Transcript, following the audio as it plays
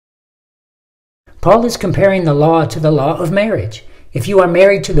Paul is comparing the law to the law of marriage. If you are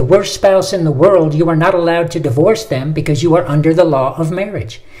married to the worst spouse in the world, you are not allowed to divorce them because you are under the law of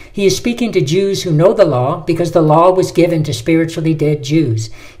marriage. He is speaking to Jews who know the law because the law was given to spiritually dead Jews.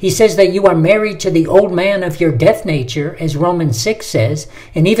 He says that you are married to the old man of your death nature, as Romans 6 says,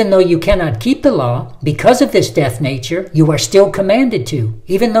 and even though you cannot keep the law, because of this death nature, you are still commanded to,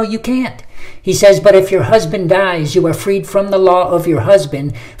 even though you can't. He says, but if your husband dies, you are freed from the law of your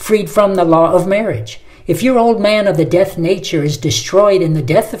husband, freed from the law of marriage. If your old man of the death nature is destroyed in the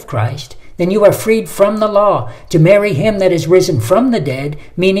death of Christ, then you are freed from the law to marry him that is risen from the dead,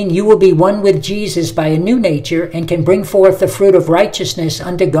 meaning you will be one with Jesus by a new nature and can bring forth the fruit of righteousness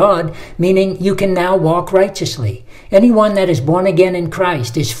unto God, meaning you can now walk righteously. Anyone that is born again in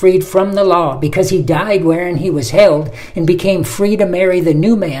Christ is freed from the law because he died wherein he was held and became free to marry the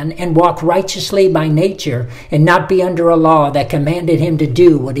new man and walk righteously by nature and not be under a law that commanded him to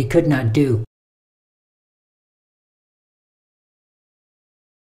do what he could not do.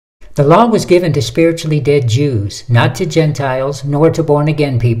 The law was given to spiritually dead Jews, not to Gentiles, nor to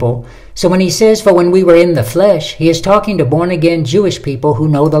born-again people. So when he says, for when we were in the flesh, he is talking to born-again Jewish people who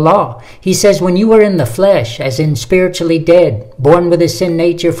know the law. He says, when you were in the flesh, as in spiritually dead, born with a sin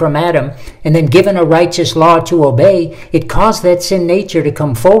nature from Adam, and then given a righteous law to obey, it caused that sin nature to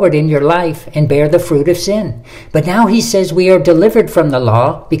come forward in your life and bear the fruit of sin. But now he says we are delivered from the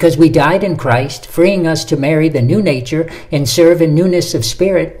law because we died in Christ, freeing us to marry the new nature and serve in newness of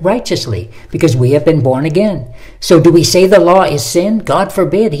spirit righteously, because we have been born again. So do we say the law is sin? God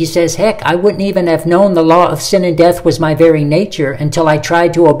forbid. He says, heck, I wouldn't even have known the law of sin and death was my very nature until I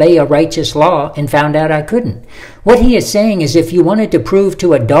tried to obey a righteous law and found out I couldn't. What he is saying is if you wanted to prove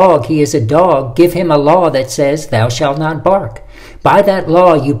to a dog he is a dog, give him a law that says, thou shalt not bark. By that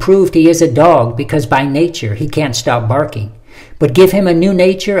law you proved he is a dog because by nature he can't stop barking. But give him a new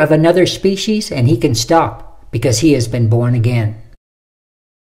nature of another species and he can stop because he has been born again.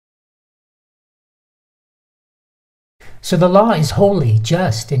 So the law is holy,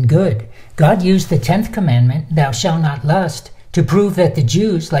 just, and good. God used the 10th commandment, thou shalt not lust, to prove that the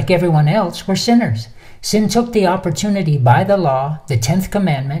Jews, like everyone else, were sinners. Sin took the opportunity by the law, the 10th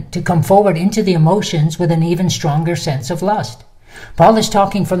commandment, to come forward into the emotions with an even stronger sense of lust. Paul is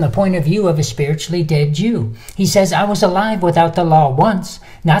talking from the point of view of a spiritually dead Jew. He says, I was alive without the law once,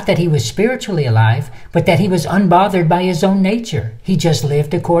 not that he was spiritually alive, but that he was unbothered by his own nature. He just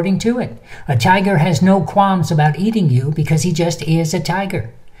lived according to it. A tiger has no qualms about eating you because he just is a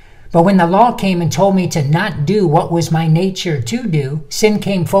tiger. But when the law came and told me to not do what was my nature to do, sin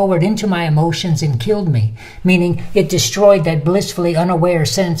came forward into my emotions and killed me, meaning it destroyed that blissfully unaware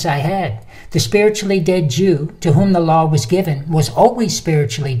sense I had. The spiritually dead Jew, to whom the law was given, was always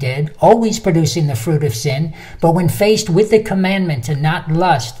spiritually dead, always producing the fruit of sin, but when faced with the commandment to not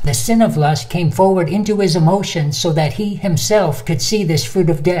lust, the sin of lust came forward into his emotions so that he himself could see this fruit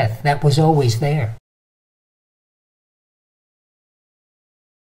of death that was always there.